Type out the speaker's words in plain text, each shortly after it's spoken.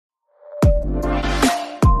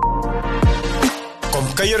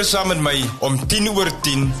Kuier saam met my om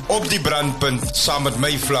 10:10 op die Brandpunt saam met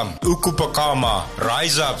my Vlam. Ukupakama,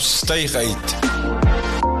 rise up, styg uit.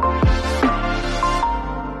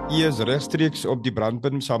 Hier is rechtstreeks op die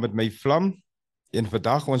Brandpunt saam met my Vlam. En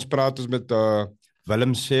vandag ons praat ons met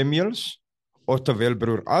Willem Samuels, oftewel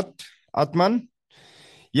broer Atman.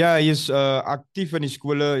 Ja, hy is actief in die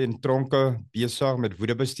skole en tronke besig met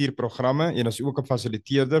woedebestuurprogramme en is ook 'n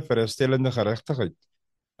fasiliteerder vir verskillende geregtigheid.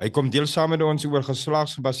 Hy kom deel saam met ons oor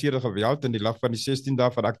geslagsgebaseerde geweld in die lig van die 16 dae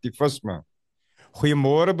van aktivisme.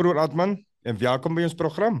 Goeiemôre broer Atman en welkom by ons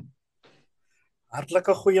program.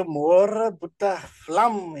 Hartlike goeiemôre Boeta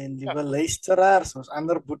Vlam en liewe luisteraars, ons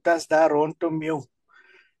ander boetas daar rondom jou.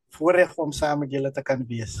 Voorreg om saam met julle te kan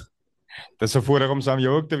wees. Dis 'n voorreg om saam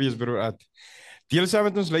jou ook te wees broer At. Deel saam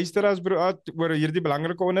met ons luisteraars broer At oor hierdie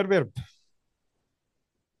belangrike onderwerp.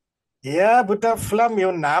 Ja, Boeta Vlam,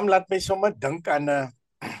 jou naam laat my sommer dink aan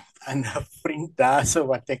 'n vriend daar so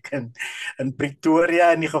wat ek in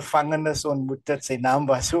Pretoria in die gevangenis ontmoet het. Sy naam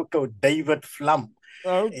was ook David Vlam.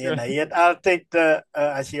 Okay. En hy het altyd,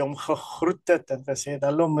 as hy hom gegroet het en gesê,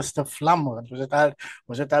 hallo Mr. Vlam, want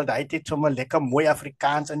ons het al die tyd sommer lekker mooi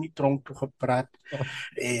Afrikaans in die tronk toe gepraat.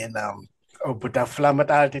 En Boeta Vlam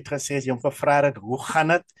het altyd gesê, as hy hom gevra het, hoe gaan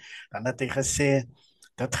het? Dan het hy gesê,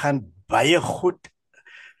 dit gaan baie goed.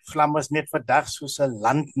 Vlam is net vandag soos 'n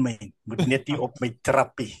landmyn, moet net nie op my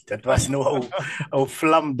trappie. Dit was nou ou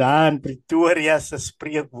Vlam daar in Pretoria se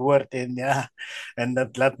spreekwoord en ja, en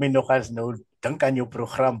dit laat my nog as nou dink aan jou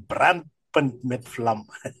program Brandpunt met Vlam.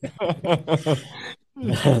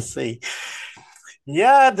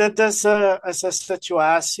 Ja, dit is 'n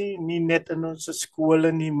situasie nie net in ons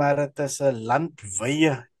skole nie, maar dit is 'n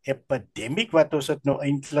landwye epidemiek wat ons dit nou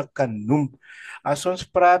eintlik kan noem. As ons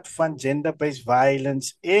praat van gender-based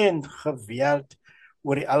violence en geweld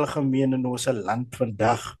oor die algemeen in ons land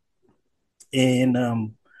vandag.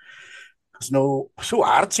 En is nou so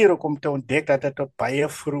hartseer om te ontdek dat dit op baie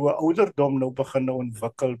vroeë ouderdom nou begin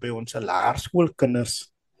ontwikkel by ons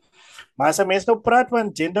laerskoolkinders. Maar as 'n mens nou praat van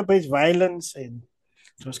gender-based violence en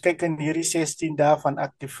ons kyk in hierdie 16 dae van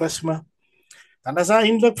aktivisme, dan is daar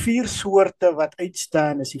eintlik 4 soorte wat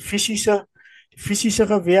uitstaan. Is die fisiese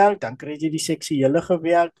geweld, dan kry jy die seksuele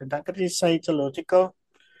geweld en dan kry jy psychological,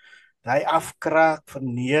 daai afkraak,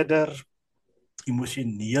 verneder,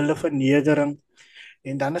 emosionele vernedering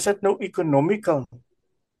en dan is dit nou economical.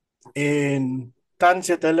 En tans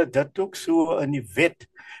het hulle dit ook so in die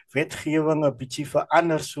wetgewing 'n bietjie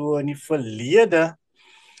verander. So in die verlede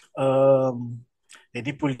het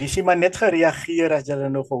die polisie maar net gereageer as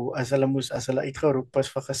hulle uitgeroep is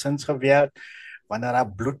vir gesinsgeweld, wanneer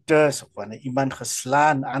daar bloed is of wanneer iemand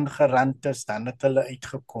geslaan, aangerand is, dan het hulle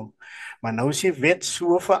uitgekom. Maar nou is die wet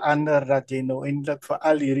so verander dat jy nou eintlik vir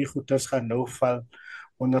al hierdie goeders gaan nou val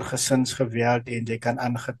onder gesinsgeweld en jy kan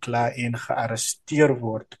aangekla en gearresteer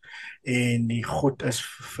word. En die goed is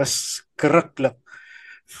verskriklik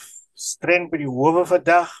streng by die howe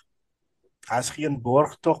vandag. As geen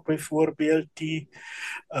borgtog byvoorbeeld die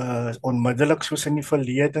onmiddellik soos in die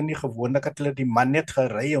verlede nie. Gewoonlik het hulle die man net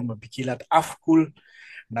gery om 'n bietjie laat afkoel en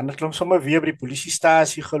dan het hulle hom sommer weer by die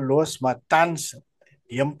polisiestasie gelos, maar tans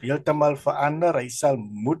heeltemal verander. Hy sal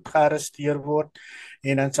moet gearresteer word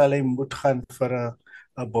en dan sal hy moet gaan vir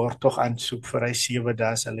 'n borgtog aansoek vir hy 7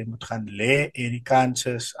 dae sal hy moet gaan lê en die kans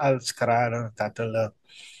is al skraler dat hulle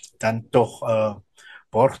dan tog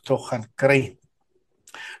borgtog gaan kry.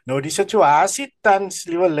 Nou die situasie tans,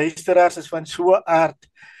 liewe luisteraars, is van so 'n aard,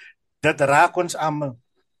 dit raak ons almal.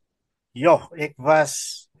 Ja, ek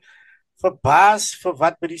was verbaas vir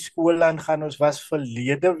wat by die skool aangaan. Ons was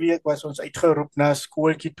verlede week, was ons uitgeroep na 'n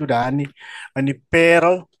skooltjie toe daar in die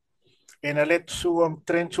Parel, en hulle het so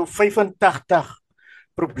omtrent so 85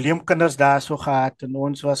 probleemkinders daar so gehad, en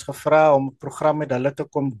ons was gevra om 'n program met hulle te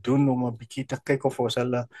kom doen, om 'n bietjie te kyk of ons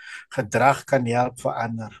hulle gedrag kan help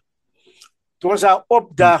verander. Toe ons daar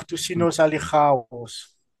opdag, toe sien ons al die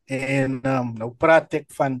chaos. En nou praat ek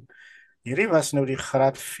van, hierdie was nou die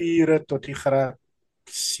graad 4 tot die graad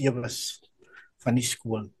 7 van die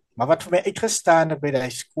skool. Maar wat vir my uitgestaan het by die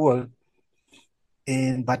skool,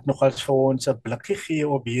 en wat nogals vir ons 'n blikkie gee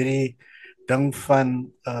op hierdie ding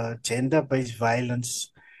van gender-based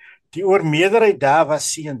violence, die oormeerderheid daar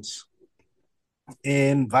was seuns.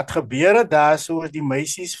 En wat gebeur het daar, so die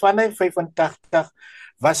meisies van die 85,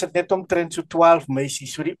 was dit net omtrent so 12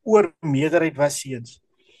 meisies, so die oormeerderheid was seuns.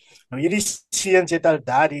 Nou hierdie seuns het al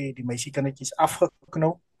daar die meisiekindertjies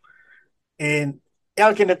afgeknou, en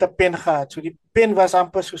elkeen het 'n pen gehad, so die pen was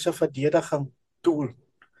amper soos 'n verdediging tool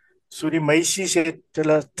So die meisies het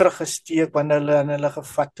hulle teruggesteek wanneer hulle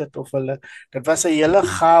gevat het of dit was 'n hele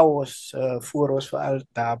chaos voor ons veral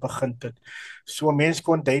daar begin het. So mense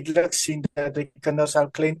kon duidelik sien dat die kinders al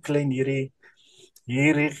klein hierdie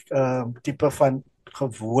tipe van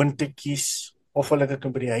gewoontetjies of hulle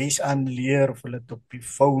dit by die huis aanleer of hulle dit op die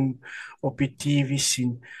foon, op die TV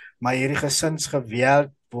sien, maar hierdie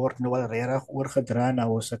gesinsgeweld word nou al regtig oorgedra na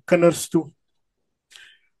ons kinders toe.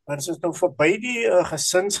 Maar as ons nou verby die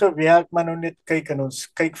gesinsgeweld maar nou net kyk en ons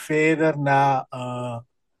kyk verder na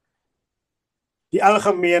die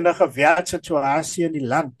algemene geweldsituasie in die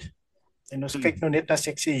land. En ons kyk nou net na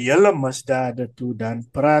seksuele misdade toe, dan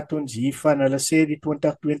praat ons hiervan, hulle sê die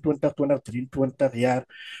 2022, 2023 jaar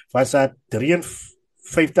was daar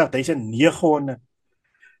 53.900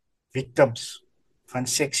 victims van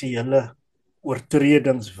seksuele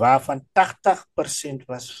oortredings, waarvan 80%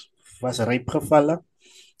 was rypgevalle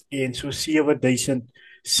en so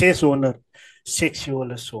 7.600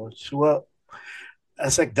 seksuele assault. So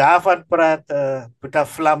as ek daarvan praat, Boeta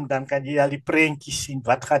Vlam, dan kan jy al die prentjies sien,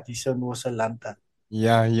 wat gaat hier so in ons land aan.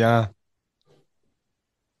 Ja.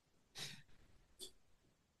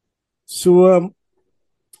 So,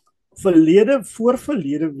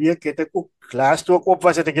 voorverlede week het ek ook, laas toe ek op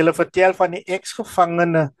was, het ek julle vertel van die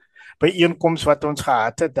ex-gevangene byeenkoms wat ons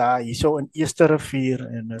gehad het daar, hierso in Eerste Rivier,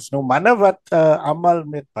 en is nou manne wat almal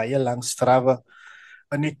met baie lang strawe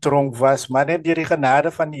in die tronk was, maar net deur die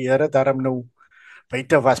genade van die Here daarom nou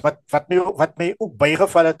buite was. Wat my ook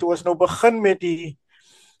bygeval het, toe ons nou begin met die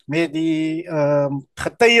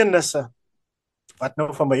getuienisse, wat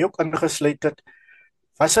nou van my ook ingesluit het,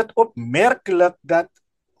 was dit opmerklik dat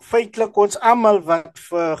feitelik ons almal wat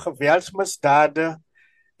vir geweldsmisdade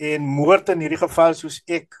en moord in hierdie geval soos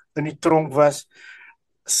ek in die tronk was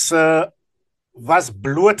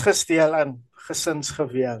blootgestel aan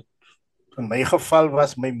gesinsgeweld. In my geval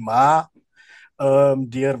was my ma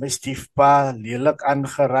deur my stiefpa lelik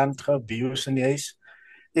aangerand, geabuse in die huis.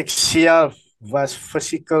 Ek self was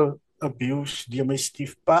physical abuse deur my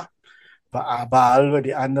stiefpa, behalwe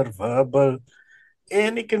die ander verbal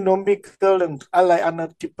en economical en allerlei ander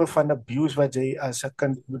tipe van abuse wat jy as 'n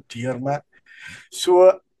kind moet deurmaak.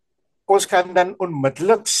 So ons kan dan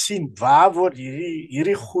onmiddellik sien waar word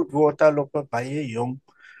hierdie goed word al op 'n baie jong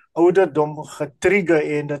ouderdom getrigger,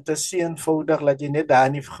 en dit is eenvoudig dat jy net daar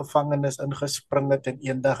in die gevangenis ingespring het en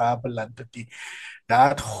eendag daar beland het. Daar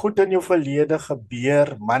het goed in jou verlede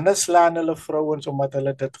gebeur, manne slaan hulle vrouens omdat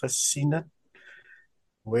hulle dit gesien het,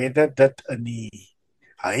 whether dit in die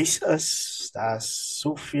huis is, daar's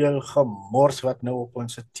soveel gemors wat nou op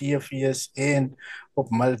ons TV's en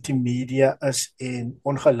op multimedia is, en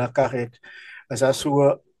ongelukkig is daar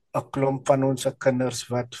so 'n klomp van ons kinders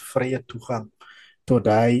wat vrye toegang tot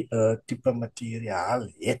daai tipe materiaal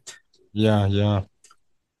het. Ja.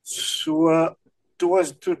 So toe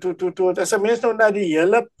as 'n mens nou na die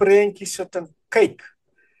hele prentjie sit en kyk,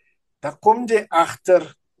 dan kom jy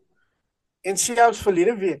agter. En selfs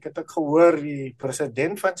verlede week het ek gehoor die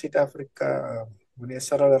president van Suid-Afrika, meneer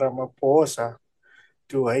Cyril Ramaphosa,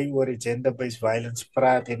 toe hy oor die gender-based violence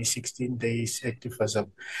praat en die 16 days activism,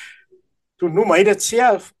 toe noem hy dit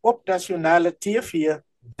self op nasionale TV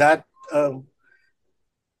dat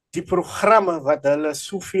die programme wat hulle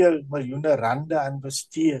soveel miljoene rande aan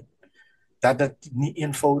besteed, dat dit nie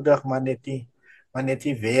eenvoudig maar net nie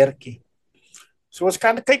werk nie. So ons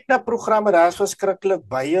kan kyk na programme, daar is verskriklik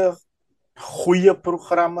baie goeie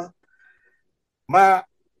programme, maar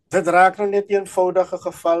dit raak nou net 'n eenvoudige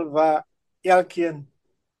geval waar elkeen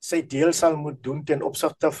sy deel sal moet doen ten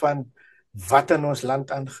opsigte van wat in ons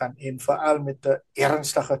land aangaan, en veral met 'n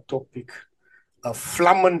ernstige topik, 'n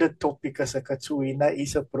vlammende topik, as ek dit so hierna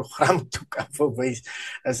is 'n program toe kan verwys,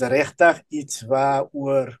 is regtig iets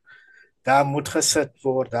waaroor daar moet gesit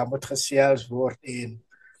word, daar moet gesels word, en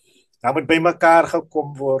daar moet bymekaar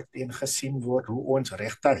gekom word en gesien word hoe ons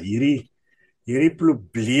regtig hierdie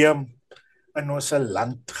probleem in ons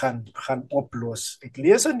land gaan oplos. Ek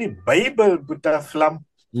lees in die Bybel, Boeta Vlam,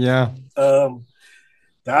 Ja.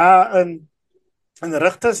 daar in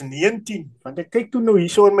Rigters 19, want ek kyk toe nou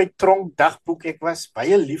hierso in my tronk dagboek, ek was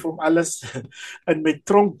baie lief om alles in my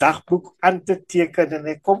tronk dagboek aan te teken, en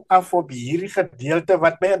ek kom af op hierdie gedeelte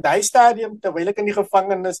wat my in daai stadium, terwyl ek in die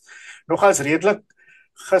gevangenis nogals redelik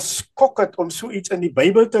geskok het om so iets in die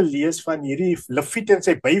Bybel te lees van hierdie Leviet en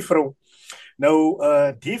sy byvrou. Nou,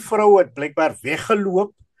 die vrou het blykbaar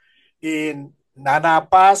weggeloop en na haar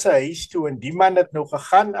pa se huis toe, en die man het nou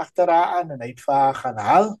gegaan agter haar aan en hy het vir haar gaan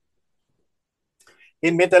haal.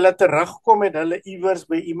 En met hulle terugkom het hulle iewers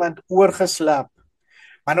by iemand oorgeslaap.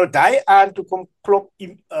 Maar nou daai aand toe kom klop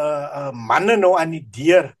manne nou aan die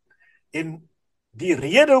deur, en Die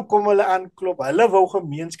rede hoekom hulle aanklop, hulle wou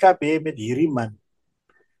gemeenskap hê met hierdie man.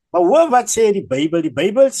 Maar hoor wat sê die Bybel? Die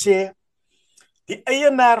Bybel sê die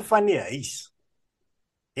eienaar van die huis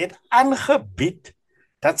het aangebied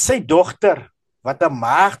dat sy dogter, wat 'n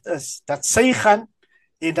maagd is, dat sy gaan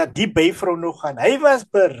en dat die byvrou nog gaan. Hy was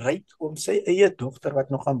bereid om sy eie dogter, wat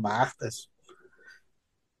nog 'n maagd is,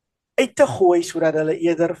 uit te gooi sodat hulle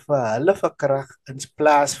eerder vir hulle verkrag in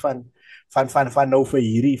plaas van nou vir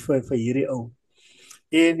hierdie ou.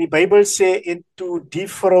 En die Bybel sê en toe die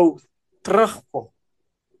vrou terugkom,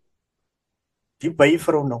 die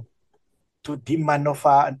byvrou nou, toe die man of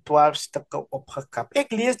haar in 12 stukke opgekap.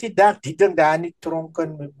 Ek lees die ding daar in die tronk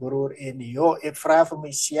in my broer en ek vra vir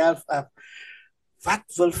myself af, wat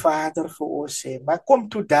wil Vader vir ons sê? Maar kom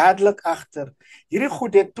toe dadelik agter, hierdie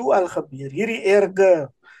goed het toe al gebeur, hierdie erge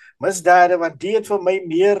misdade, want die het vir my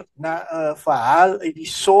meer na 'n verhaal uit die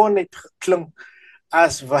son het geklink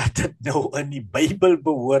as wat dit nou in die Bybel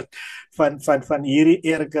behoort van hierdie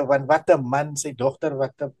erge, want wat 'n man, sy dogter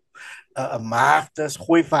wat 'n maagd is,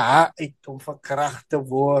 gooi vir haar uit om verkragt te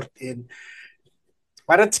word.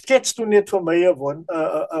 Maar dit skets toe net vir my 'n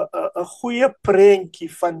goeie prentjie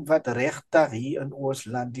van wat regtig hier in ons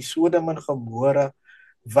land, die Sodom en Gomora,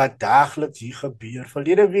 wat daagliks hier gebeur.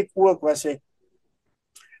 Verlede week ook was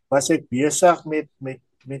ek besig met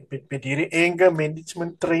hierdie anger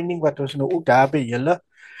management training wat ons nou ook daar by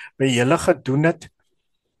julle gedoen het.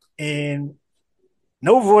 En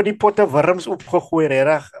nou word die potte wurms opgegooi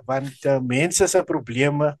reg, want mense se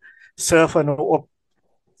probleme surf nou op.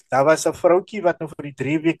 Daar was 'n vroutjie wat nou vir die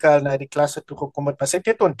 3 weke al na die klasse toe gekom het, maar sy het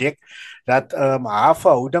net ontdek dat haar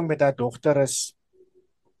verhouding met haar dogter is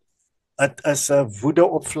 'n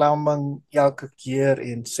woedeopvlamming elke keer,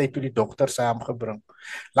 en sy het toe die dogter saamgebring.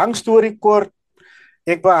 Lang storie kort,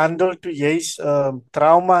 ek behandel toe juis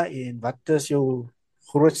trauma, en wat is jou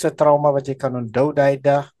grootste trauma wat jy kan onthou daai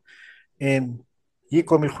dag? En hier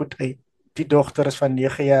kom jy goed uit. Die dogter is van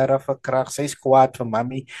 9 jaar af verkragt. Sy is kwaad vir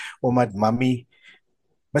mami, omdat mami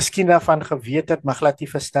miskien daarvan geweet het, maar glad nie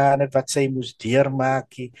verstaan het wat sy moes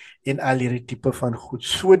deurmaak en al hierdie tipe van goed.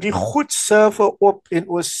 So die goed surfe op, en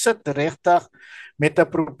ons sit regtig met 'n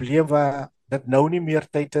probleem waar dit nou nie meer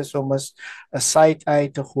tyd is om 'n side eye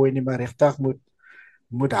te gooi nie, maar regtig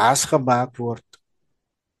moet haas gemaak word.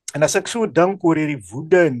 En as ek so dink oor hierdie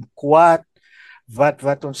woede en kwaad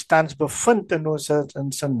wat ons tans bevind in ons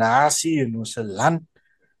nasie en ons land,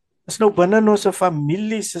 is nou binne ons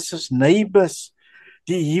families, is ons neighbors,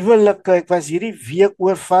 die huwelike. Ek was hierdie week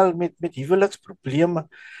oorval met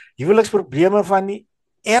huweliksprobleme van die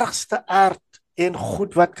ergste aard en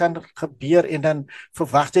goed wat kan gebeur, en dan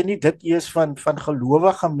verwag jy nie dit eers van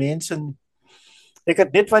gelowige mense nie. Ek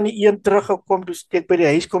het net van die een teruggekom, toe ek by die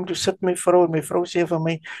huis kom, toe sit my vrou, en my vrou sê vir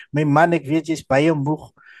my man, ek weet jy's baie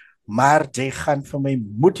moeg, maar jy gaan vir my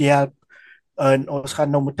moet help, en ons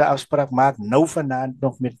gaan nou moet 'n afspraak maak, nou vanaand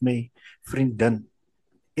nog met my vriendin.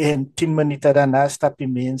 En 10 minute daarna stap die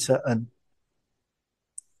mense in.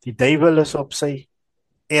 Die duiwel is op sy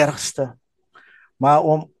ergste. Maar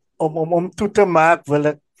om toe te maak, wil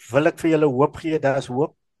ek vir julle hoop gee, daar is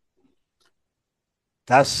hoop.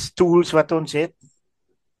 Daar's tools wat ons het.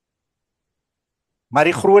 Maar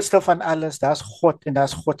die grootste van alles, daar's God, en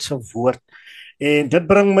daar's God se woord. En dit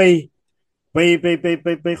bring my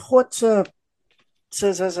by God se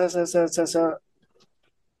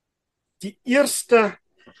die eerste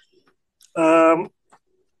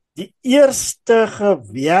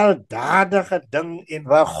gewelddadige ding, en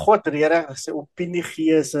waar God regtig sy opinie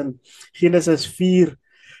gee, is in Genesis 4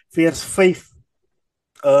 vers 5.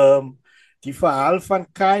 Die verhaal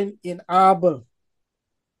van Kain en Abel.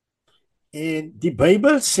 En die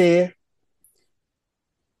Bybel sê,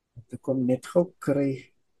 ek kom net gou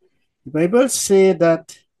kry. Die Bybel sê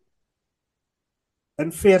dat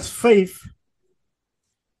in vers 5,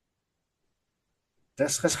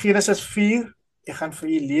 dis Genesis 4, ek gaan vir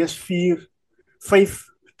julle lees 4, 5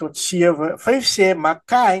 tot 7. 5 sê, maar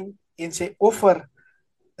Kain en sy offer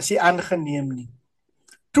is nie aangeneem nie.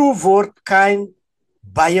 Toe word Kain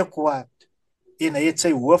baie kwaad, en hy het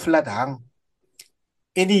sy hoof laat hang.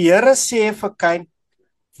 En die Here sê vir Kain,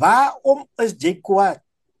 waarom is jy kwaad?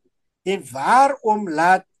 En waarom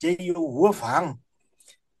laat jy jou hoof hang?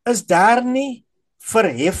 Is daar nie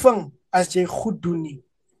verheffing as jy goed doen nie?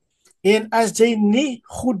 En as jy nie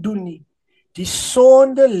goed doen nie, die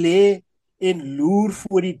sonde lê en loer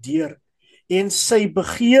voor die deur, en sy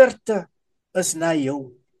begeerte is na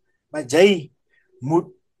jou, maar jy moet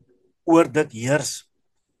oor dit heers.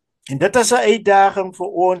 En dit is 'n uitdaging vir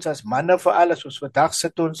ons as manne, veral as ons vandag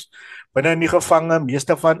sit ons binne in die gevange,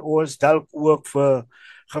 meeste van ons dalk ook vir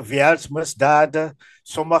geweldsmisdade,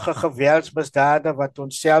 sommige geweldsmisdade wat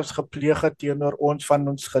ons selfs gepleeg het teenoor ons van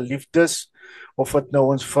ons geliefdes, of dit nou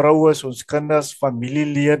ons vrou is, ons kinders,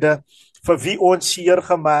 familielede, vir wie ons seer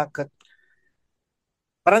gemaak het.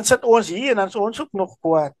 Maar dan sit ons hier en dan is ons ook nog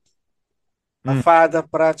kwaad. My vader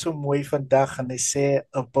praat so mooi vandag en hy sê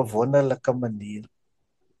op 'n wonderlike manier.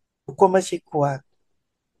 Hoekom is jy kwaad?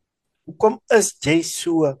 Hoekom is jy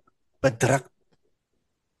so bedruk?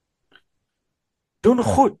 Doen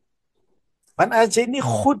goed. Want as jy nie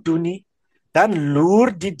goed doen nie, dan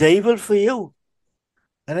loer die duiwel vir jou.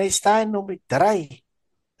 En hy staan om die draai.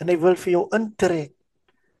 En hy wil vir jou intrek.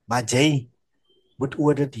 Maar jy moet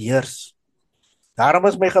oor dit heers. Daarom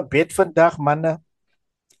is my gebed vandag, manne,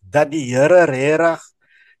 dat die Here regtig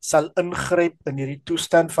sal ingryp in hierdie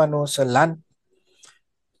toestand van ons land.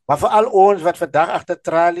 Maar vir al ons wat vandag agter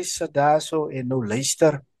tralies sit daarso en nou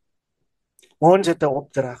luister, ons het 'n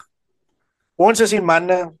opdrag. Ons is die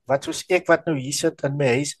manne wat soos ek wat nou hier sit in my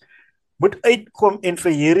huis, moet uitkom en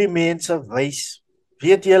vir hierdie mense wys.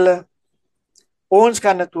 Weet julle, ons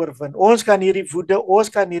kan dit oorwin. Ons kan hierdie woede, ons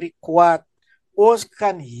kan hierdie kwaad, ons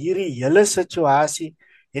kan hierdie hele situasie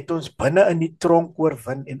het ons binne in die tronk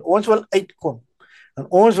oorwin en ons wil uitkom. En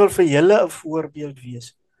ons wil vir julle 'n voorbeeld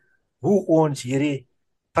wees hoe ons hierdie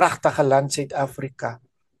pragtige land Suid-Afrika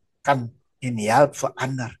kan en help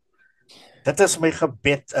verander. Dit is my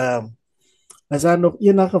gebed. Is daar nog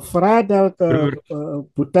enige vrae dalk,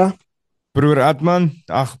 Boeta? Broer Atman,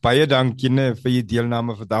 ag baie dankie vir die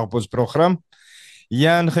deelname vandag op ons program.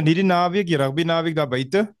 Ja, en geniet die naweek, die rugby naweek daar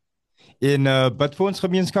buite. En bid vir ons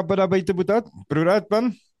gemeenskappe daar buite, Boeta. Broer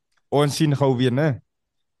Atman, ons sien gou weer, né?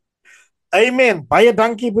 Amen. Baie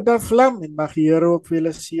dankie, Boeta Vlam, en mag die Here ook vir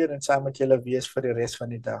julle seën en saam met julle wees vir die res van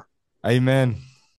die dag. Amen.